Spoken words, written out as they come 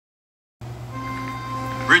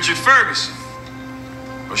Richard Ferguson.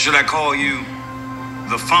 Or should I call you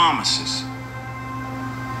the pharmacist?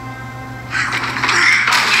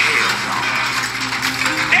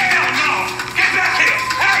 Hell no! Get back here!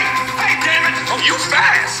 Hey! Hey, damn it! Oh, you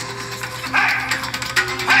fast! Hey!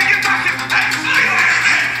 Hey, get back here!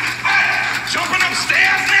 Hey! Jumping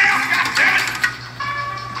upstairs now? God damn it!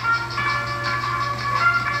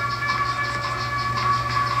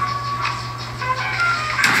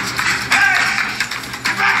 Hey!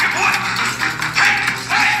 Get back here, boy! Hey!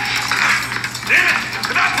 Hey! Damn it!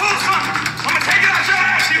 If I pull something, I'm gonna take it out your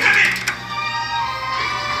ass, you hear me?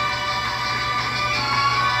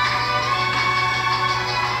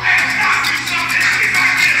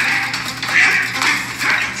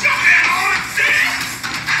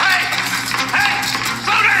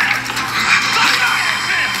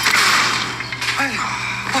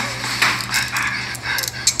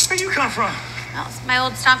 Where you come from? Well, it's my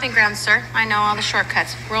old stomping grounds, sir. I know all the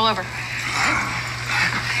shortcuts. Roll over.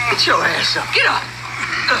 Get your ass up. Get up.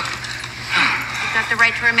 You've got the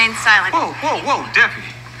right to remain silent. Whoa,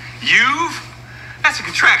 deputy. You've? That's a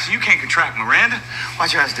contraction. You can't contract, Miranda.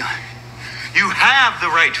 Watch your ass doing. You have the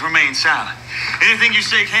right to remain silent. Anything you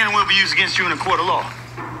say can and will be used against you in a court of law.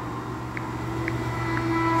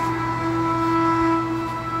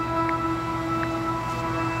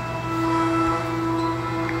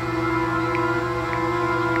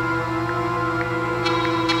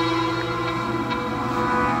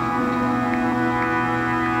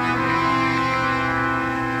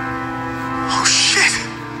 Oh, shit.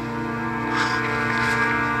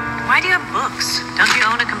 Why do you have books? Don't you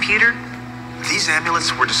own a computer? These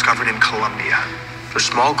amulets were discovered in Colombia. They're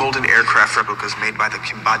small golden aircraft replicas made by the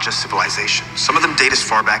Kimbaja civilization. Some of them date as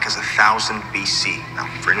far back as 1000 BC. Now,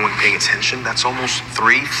 for anyone paying attention, that's almost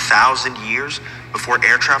 3,000 years before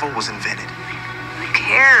air travel was invented. Who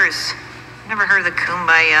cares? Never heard of the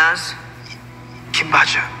Kumbayas.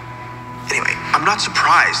 Kimbaja. Anyway, I'm not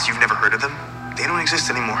surprised you've never heard of them. They don't exist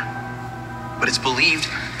anymore. But it's believed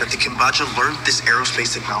that the Kimbaja learned this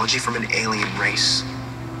aerospace technology from an alien race.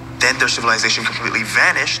 Then their civilization completely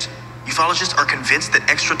vanished. Ufologists are convinced that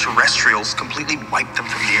extraterrestrials completely wiped them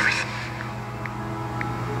from the Earth.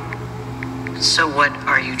 So what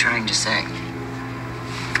are you trying to say?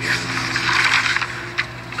 Here.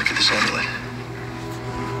 Look at this amulet.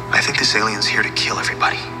 I think this alien's here to kill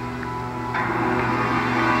everybody.